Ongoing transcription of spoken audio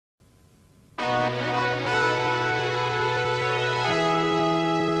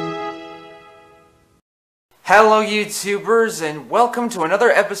Hello YouTubers, and welcome to another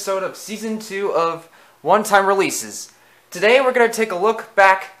episode of Season 2 of One-Time Releases. Today we're going to take a look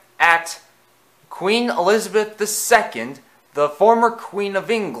back at Queen Elizabeth II, the former Queen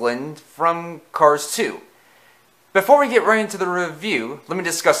of England from Cars 2. Before we get right into the review, let me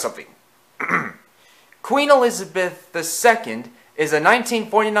discuss something. Queen Elizabeth II is a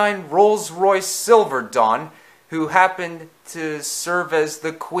 1949 Rolls Royce silverdawn who happened to serve as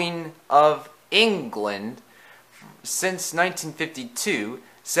the Queen of England since 1952,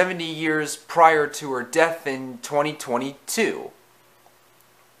 70 years prior to her death in 2022.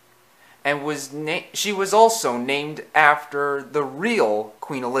 And she was also named after the real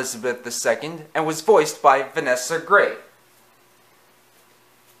Queen Elizabeth II and was voiced by Vanessa Gray.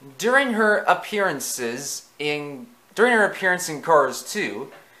 During her appearance in Cars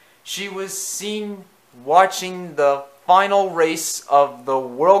 2, she was seen watching the final race of the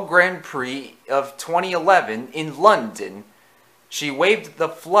World Grand Prix of 2011 in London. She waved the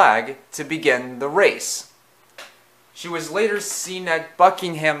flag to begin the race. She was later seen at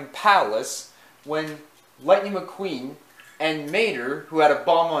Buckinghampalace when Lightning McQueen and Mater, who had a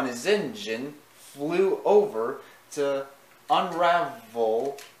bomb on his engine, flew over to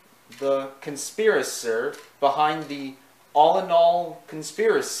unravel the conspirator behind the all-in-all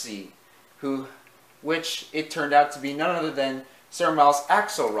conspiracy, which it turned out to be none other than Sir Miles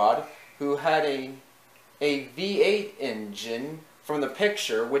Axelrod, who had a V8 engine from the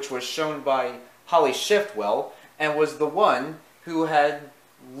picture, which was shown by Holly Shiftwell, and was the one who had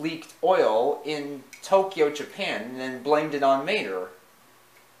leaked oil in Tokyo, Japan, and then blamed it on Mater.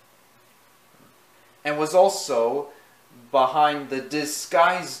 And was also behind the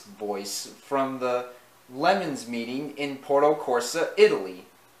disguised voice from the Lemons meeting in Porto Corsa, Italy.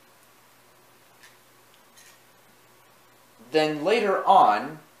 Then later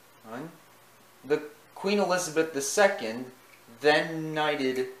on, the Queen Elizabeth II then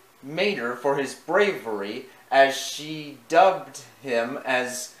knighted Mater for his bravery, as she dubbed him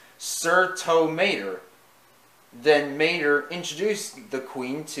as Sir Tow Mater. Then Mater introduced the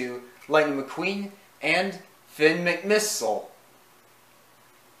Queen to Lightning McQueen and Finn McMissile.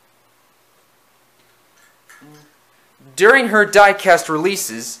 During her diecast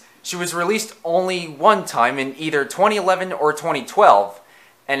releases, she was released only one time in either 2011 or 2012,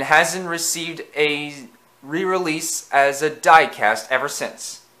 and hasn't received a re-release as a diecast ever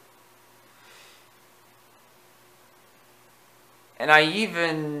since. And I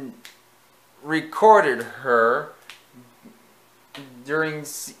even recorded her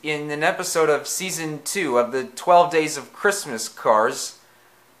in an episode of Season 2 of the 12 Days of Christmas Cars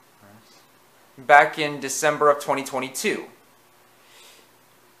back in December of 2022.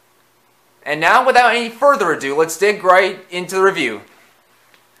 And now, without any further ado, let's dig right into the review.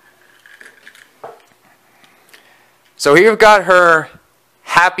 So here we've got her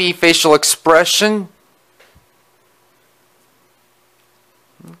happy facial expression,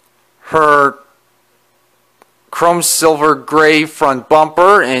 her chrome silver gray front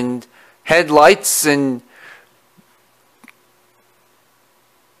bumper and headlights, and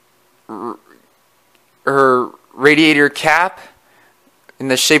her radiator cap in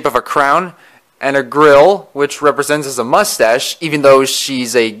the shape of a crown, and a grill which represents as a mustache, even though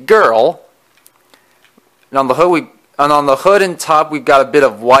she's a girl. And on the hood and top we've got a bit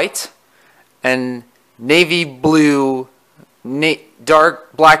of white and navy blue,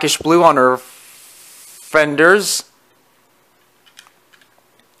 dark blackish blue on her fenders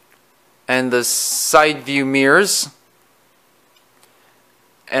and the side view mirrors.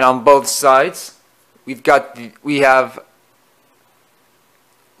 And on both sides we have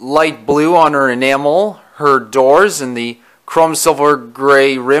light blue on her enamel, her doors, and the chrome silver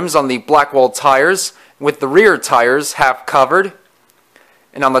gray rims on the black wall tires, with the rear tires half covered.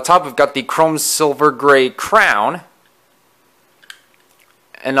 And on the top we've got the chrome silver gray crown.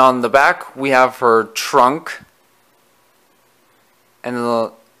 And on the back we have her trunk and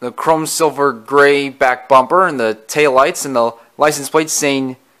the chrome silver gray back bumper and the tail lights and the license plate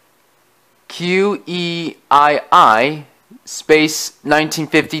saying QEII space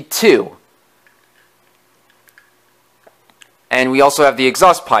 1952. And we also have the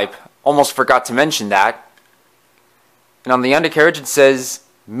exhaust pipe. Almost forgot to mention that. And on the undercarriage it says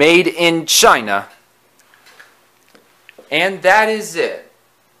Made in China. And that is it.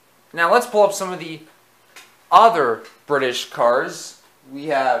 Now let's pull up some of the other British cars. We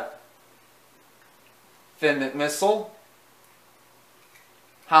have Finn McMissile,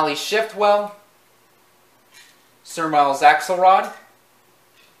 Holly Shiftwell, Sir Miles Axelrod,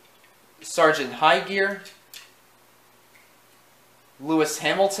 Sergeant Highgear, Lewis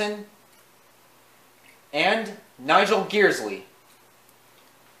Hamilton, and Nigel Gearsley.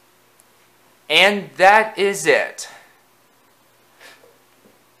 And that is it.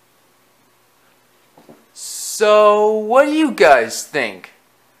 So, what do you guys think?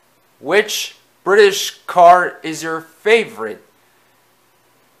 Which British car is your favorite?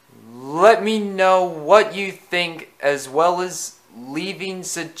 Let me know what you think, as well as leaving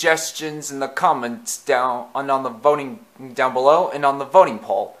suggestions in the comments down on the voting down below and on the voting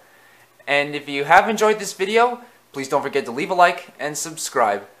poll. And if you have enjoyed this video, please don't forget to leave a like and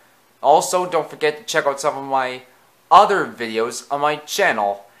subscribe. Also, don't forget to check out some of my other videos on my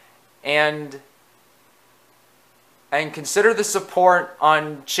channel, and consider the support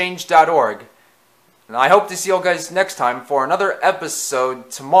on change.org. And I hope to see you guys next time for another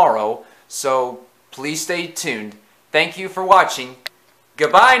episode tomorrow, so please stay tuned. Thank you for watching.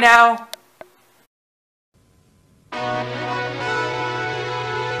 Goodbye now!